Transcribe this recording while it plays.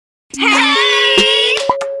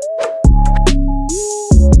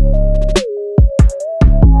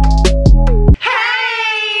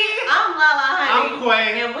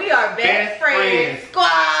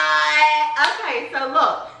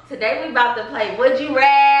play Would You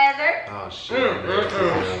Rather. Oh shit.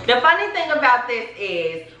 The funny thing about this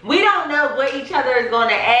is we don't know what each other is going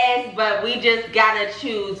to ask, but we just gotta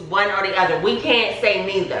choose one or the other. We can't say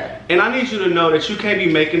neither. And I need you to know that you can't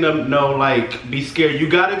be making them know, like, be scared. You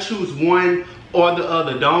gotta choose one or the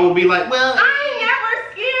other. Don't be like, well, I ain't never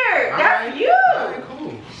scared. That's you. Alright,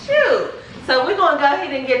 cool. Shoot. So we're gonna go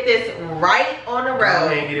ahead and get this right on the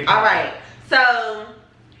road. All right. So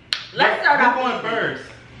let's start off. Who's going first?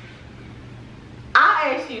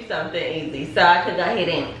 I'll ask you something easy so I can go ahead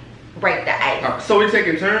and break the ice. So we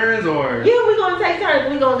taking turns or? Yeah, we're gonna take turns.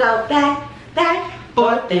 We're gonna go back,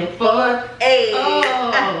 forth and forth. Hey.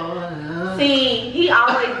 Oh. See, he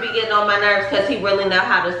always be getting on my nerves because he really know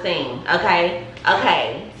how to sing. Okay?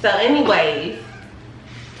 Okay. So anyways.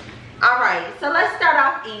 Alright, so let's start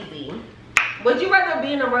off easy. Would you rather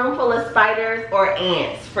be in a room full of spiders or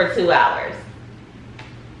ants for 2 hours?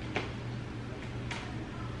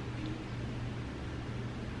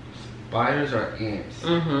 Spiders or ants?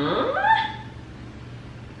 Mm-hmm.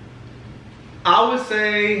 I would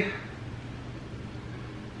say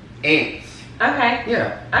ants. Okay.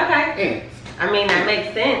 Yeah. Okay. Ants. I mean, that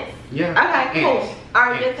makes sense. Yeah. Okay, ants. cool.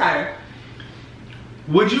 Alright, your turn.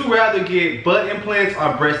 Would you rather get butt implants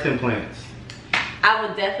or breast implants? I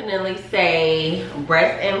would definitely say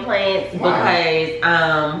breast implants. Why?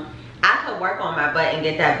 Because I could work on my butt and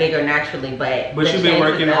get that bigger naturally, but you've been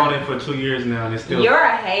working on it for 2 years now and it's still. You're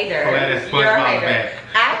a hater. Oh, that is You're a SpongeBob hater. back.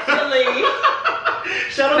 Actually,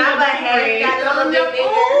 Shut up, my butt hair got a little bit bigger.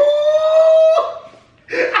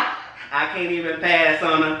 I can't even pass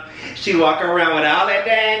on her. She walk around with all that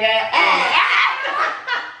dang ass.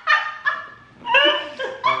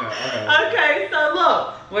 Okay, so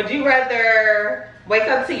look, would you rather wake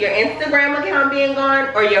up to your Instagram account being gone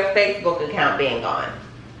or your Facebook account being gone?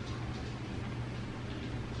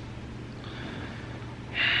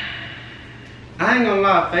 I ain't gonna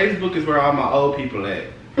lie, Facebook is where all my old people at.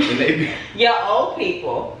 And they be Your old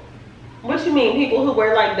people? What you mean, people who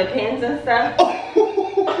wear like the pins and stuff?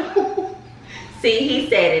 See, he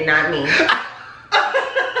said it, not me.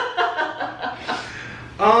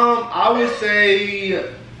 I would say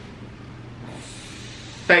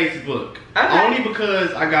Facebook. Okay. Only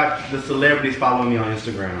because I got the celebrities following me on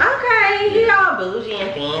Instagram. Okay, he all bougie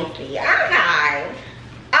and fancy. Okay.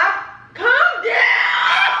 Calm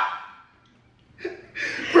down.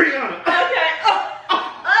 Brianna. Okay.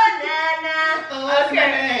 Nana.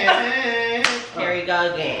 Okay. Here we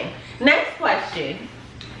go again. Next question.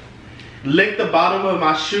 Lick the bottom of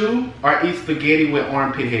my shoe or eat spaghetti with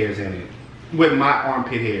armpit hairs in it. With my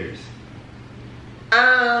armpit hairs.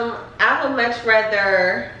 I would much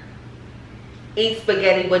rather eat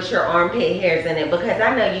spaghetti with your armpit hairs in it because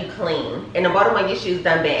I know you clean. And the bottom of your shoes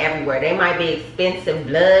done been everywhere. They might be expensive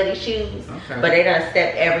bloody shoes, but they done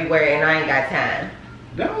stepped everywhere and I ain't got time.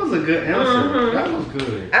 That was a good answer. That was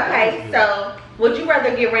good. Okay, so would you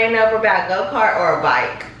rather get ran over by a go-kart or a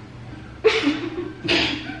bike?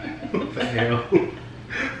 What the hell?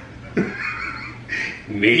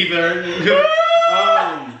 Neither.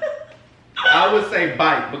 I would say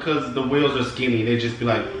bike because the wheels are skinny. They just be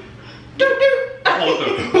like, doo doo. Boop,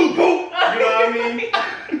 boop. You know what I mean?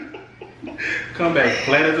 Come back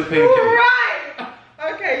flat as a pancake. Right.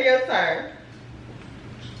 Okay, your turn.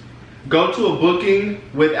 Go to a booking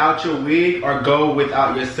without your wig or go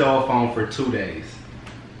without your cell phone for 2 days.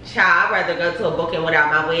 Child, I'd rather go to a booking without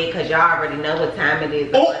my wig because y'all already know what time it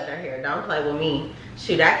is and weather here. Don't play with me.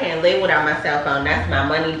 Shoot, I can't live without my cell phone. That's my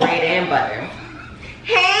money, bread, and butter.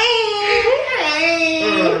 Hey!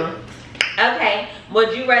 Okay,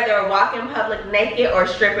 would you rather walk in public naked or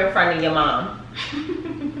strip in front of your mom?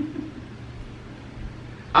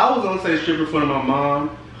 I was gonna say strip in front of my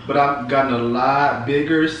mom, but I've gotten a lot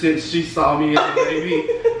bigger since she saw me as a baby.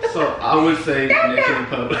 So I would say naked in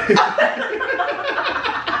public.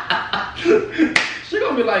 She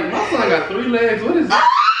gonna be like, my son got 3 legs, what is that?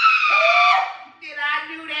 Did I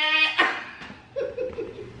do that?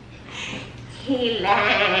 He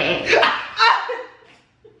lied.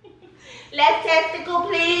 Left testicle,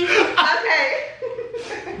 please. Okay.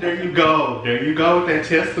 There you go. There you go with that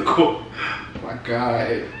testicle. Oh my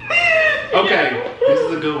God. Okay, this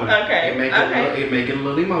is a good one. Okay. It make it a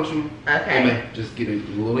little emotional. Okay. It make just get it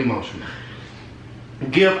a little emotional.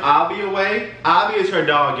 Give Abby away. Abby is her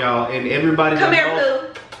dog, y'all, and everybody. Come here,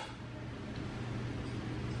 Boo.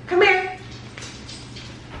 Come here.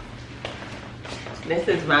 This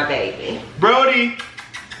is my baby. Brody.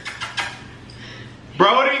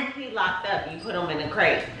 Brody. He locked up. You put him in a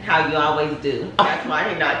crate, how you always do. That's why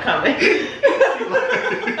he's not coming.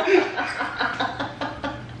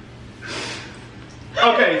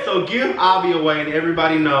 Okay, so give Avi away, and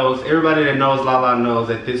everybody that knows LaLa knows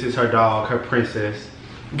that this is her dog, her princess.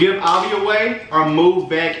 Give Avi away or move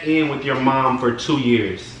back in with your mom for 2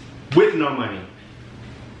 years with no money.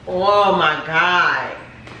 Oh my God.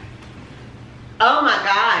 Oh my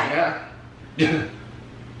God. Yeah.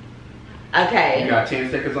 Okay. You got 10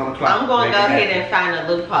 seconds on the clock. I'm going to go ahead and find a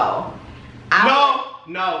loophole.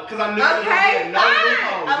 No, because I knew okay, no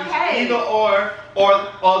loophole. Okay. Either or.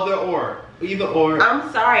 Either or.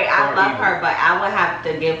 I'm sorry, I love either. her, but I would have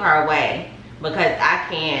to give her away because I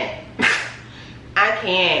can't. I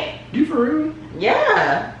can't. You for real?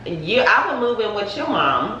 Yeah. I would move in with your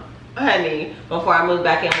mom, honey, before I move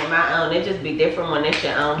back in with my own. It just be different when it's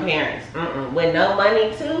your own parents. With no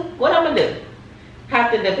money too, what I'm gonna do?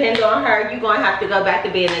 Have to depend on her. You gonna have to go back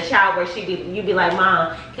to being a child where you be like,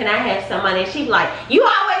 Mom, can I have some money? And she be like, you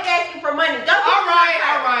always asking for money. Go get all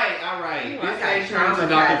right. This ain't trying to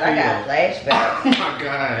Dr. I got flashbacks. Oh my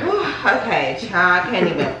God. Okay, child, I can't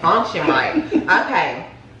even function right. Okay,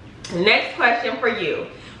 next question for you.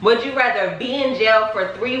 Would you rather be in jail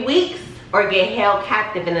for 3 weeks or get held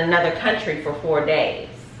captive in another country for 4 days?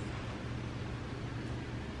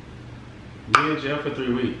 Be in jail for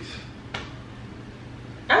 3 weeks.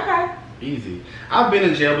 Okay. Easy. I've been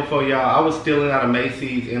in jail before, y'all. I was stealing out of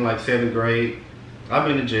Macy's in like 7th grade. I've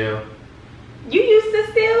been in jail. You used to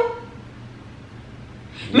steal?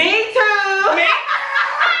 Me too.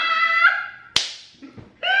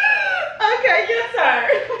 Okay, your turn.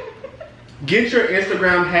 Get your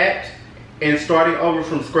Instagram hacked and starting over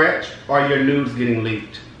from scratch, or your nudes getting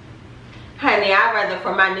leaked? Honey, I'd rather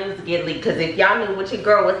for my news to get leaked, because if y'all knew what your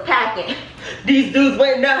girl was packing, these dudes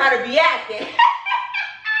wouldn't know how to be acting.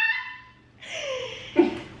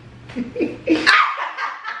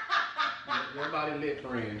 Nobody lit,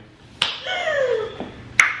 friend.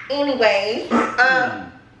 Anyway,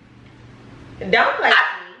 don't play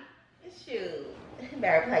with me. Shoot,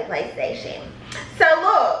 better play PlayStation. So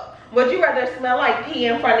look, would you rather smell like pee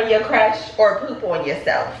in front of your crush or poop on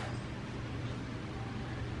yourself?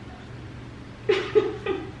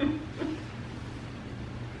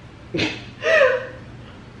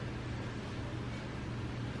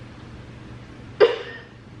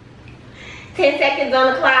 10 seconds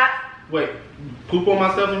on the clock. Wait, poop on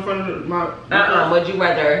myself in front of my Would you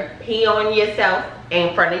rather pee on yourself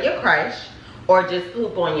in front of your crush or just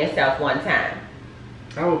poop on yourself one time?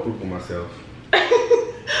 I would poop on myself.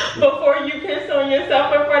 Before you piss on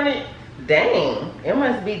yourself in front of you? Dang, it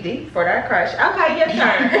must be deep for that crush. Okay, your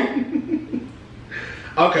turn.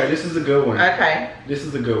 Okay, this is a good one. Okay. This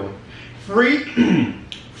is a good one. Free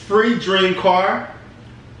dream car.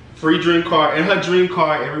 Free dream car. And her dream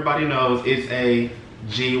car, everybody knows, it's a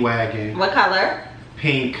G-Wagon. What color?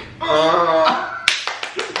 Pink.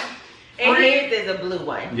 And his is a blue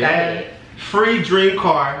one. Yeah. Go ahead. Free dream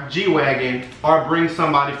car, G-Wagon, or bring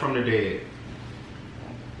somebody from the dead.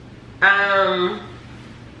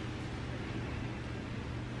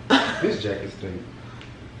 This jacket stink.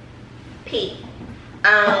 P. I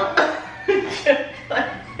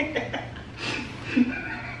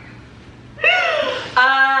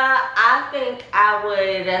think I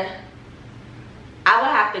would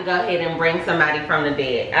have to go ahead and bring somebody from the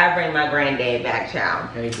dead. I bring my granddad back, child.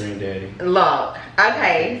 Hey, granddaddy. Look,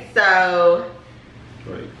 okay, so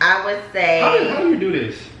Wait. I would say How do you do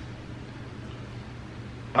this?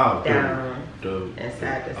 Oh, down dude. and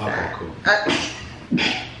side to side. Okay, cool.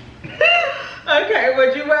 Okay,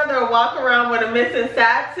 would you rather walk around with a missing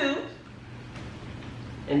side tooth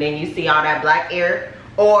and then you see all that black hair,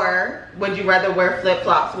 or would you rather wear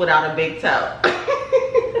flip-flops without a big toe?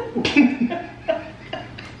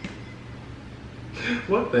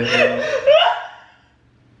 What the hell?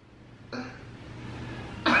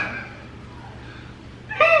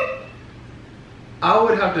 I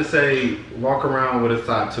would have to say walk around with a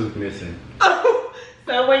side tooth missing.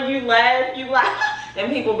 So when you laugh,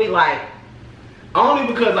 and people be like, only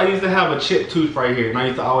because I used to have a chipped tooth right here, and I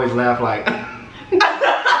used to always laugh like. If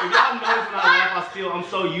y'all notice when I laugh, I'm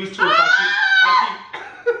so used to it.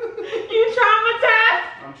 You traumatized?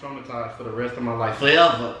 I'm traumatized for the rest of my life,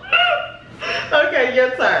 forever. Okay, your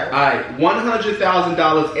turn. All right,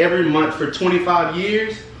 $100,000 every month for 25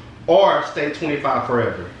 years, or stay 25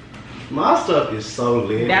 forever. My stuff is so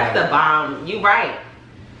lit. That's the bomb. You right.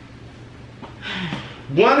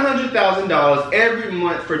 $100,000 every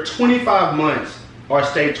month for 25 months, or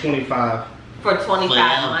stay 25 For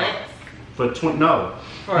 25 months? for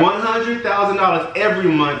 $100,000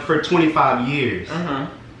 every month for 25 years,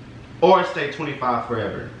 or stay 25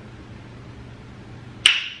 forever.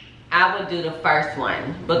 I would do the first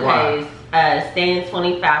one because staying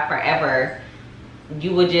 25 forever,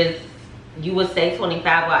 you would just you would stay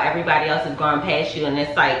 25 while everybody else is going past you, and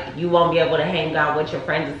it's like you won't be able to hang out with your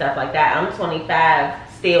friends and stuff like that. I'm 25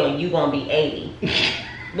 still, and you gonna be 80.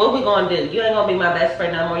 What we gonna do? You ain't gonna be my best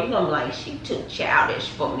friend no more. You gonna be like, she too childish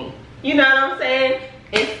for me. You know what I'm saying?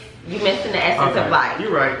 It's you missing the essence of life.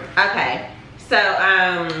 You're right. Okay. So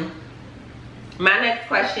my next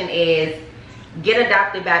question is, get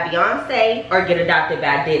adopted by Beyonce or get adopted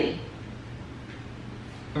by Diddy?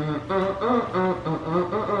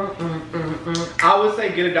 I would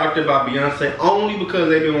say get adopted by Beyonce only because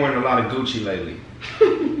they've been wearing a lot of Gucci lately.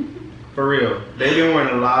 For real. They've been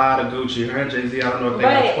wearing a lot of Gucci. Her and Jay-Z, I don't know if they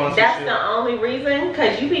have sponsorship. That's the only reason?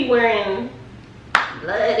 Because you be wearing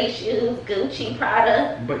bloody shoes, Gucci,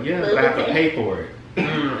 Prada. But yeah, I have to pay for it.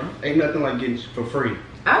 Ain't nothing like getting for free. Okay.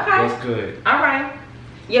 That's good. All right.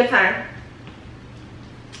 Your turn.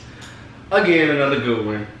 Again, another good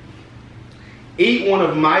one. Eat one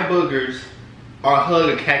of my boogers or hug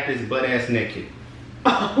a cactus butt ass naked.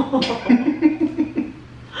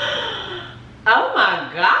 Oh my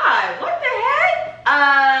God. What the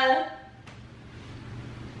heck?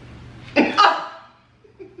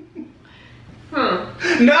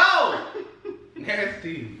 No!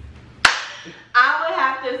 Nasty. I would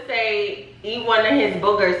have to say eat one of his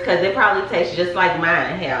boogers because it probably tastes just like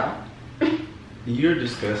mine. Hell. You're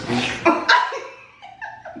disgusting.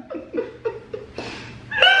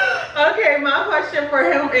 Okay, my question for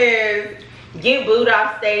him is get booed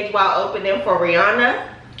off stage while opening for Rihanna.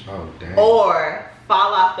 Oh, damn. Or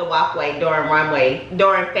fall off the walkway during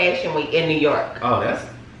Fashion Week in New York. Oh, that's,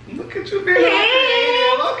 look at you being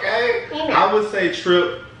creative. Okay. Yeah. I would say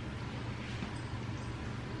trip.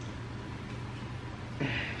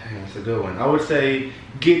 Damn, that's a good one. I would say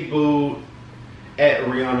get booed at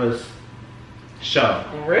Rihanna's show.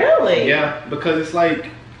 Really? Yeah, because it's like,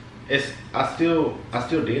 I still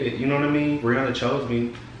did it. You know what I mean? Rihanna chose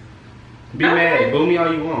me. Be mad. Boo me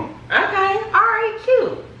all you want. Okay. All right.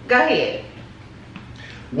 Cute. Go ahead.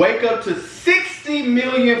 Wake up to 60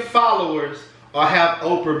 million followers or have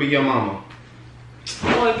Oprah be your mama.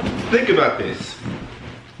 Boy. Think about this.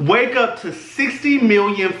 Wake up to 60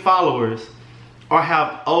 million followers or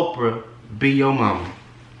have Oprah be your mama.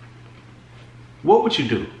 What would you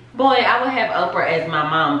do? Boy, I would have Oprah as my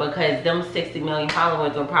mom because them 60 million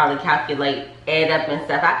followers will probably calculate, add up and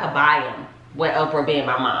stuff. I could buy them with Oprah being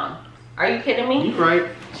my mom. Are you kidding me? You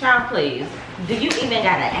right. Child, please. Do you even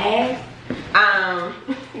got an ass?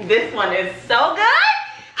 This one is so good.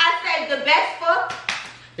 I saved the best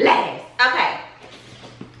for last. Okay.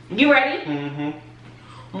 You ready?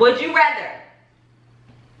 Mm-hmm. Would you rather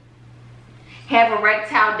have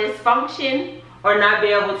erectile dysfunction or not be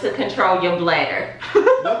able to control your bladder?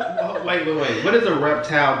 Wait. What is a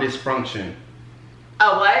reptile dysfunction?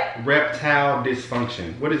 A what? Reptile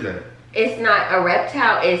dysfunction. What is that? It's not a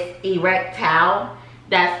reptile, it's erectile.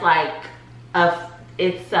 That's like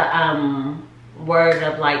it's a word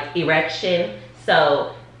of like erection.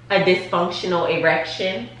 So a dysfunctional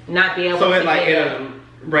erection, not be able to. So it like it'll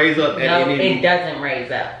raise up at any. No, it doesn't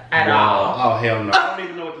raise up at all. Oh hell no! I don't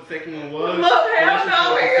even know what the second one was. Look, hell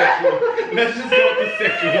no! Let's just go with the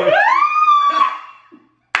second one.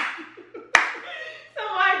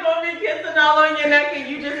 Somebody gonna be kissing all on your neck and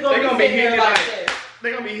you just gonna be hitting it like this.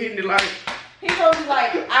 They're gonna be hitting it like. He's gonna be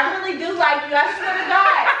like, I really do like you. I swear to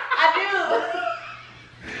God, I do.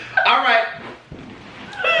 All right.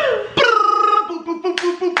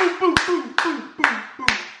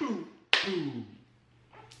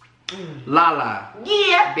 LaLa.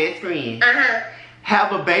 Yeah. Best friend. Uh-huh.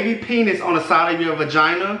 Have a baby penis on the side of your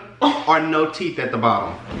vagina or no teeth at the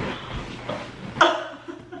bottom.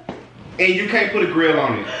 And you can't put a grill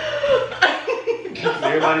on it.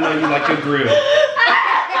 Everybody know you like your grill.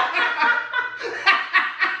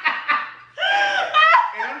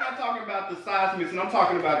 And I'm not talking about the size missing. I'm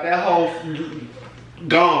talking about that whole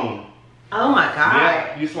gone. Oh my God.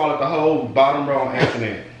 Yeah, you swallowed the whole bottom row on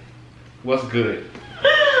accident. What's good?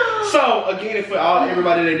 So again, for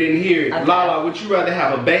everybody that didn't hear it, okay. LaLa, would you rather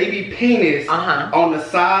have a baby penis on the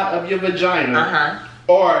side of your vagina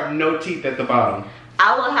or no teeth at the bottom?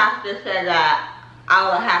 I would have to say that I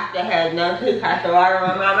would have to have no teeth at the bottom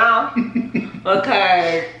of my mouth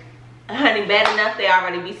because, honey, bad enough they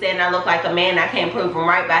already be saying I look like a man. I can't prove them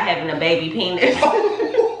right by having a baby penis.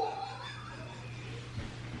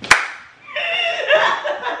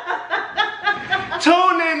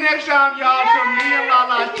 Tune in next time, y'all, to me and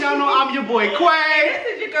LaLa channel. I'm your boy Kway. This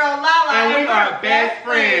is your girl LaLa. And we are best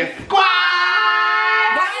friends. Squad!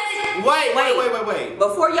 Wait.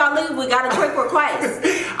 Before y'all leave, we got a quick request.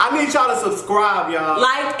 I need y'all to subscribe, y'all.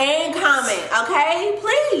 Like and comment, okay?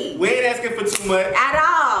 Please. We ain't asking for too much. At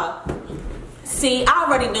all. See, I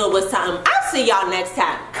already knew it was something. I'll see y'all next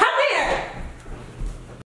time. Come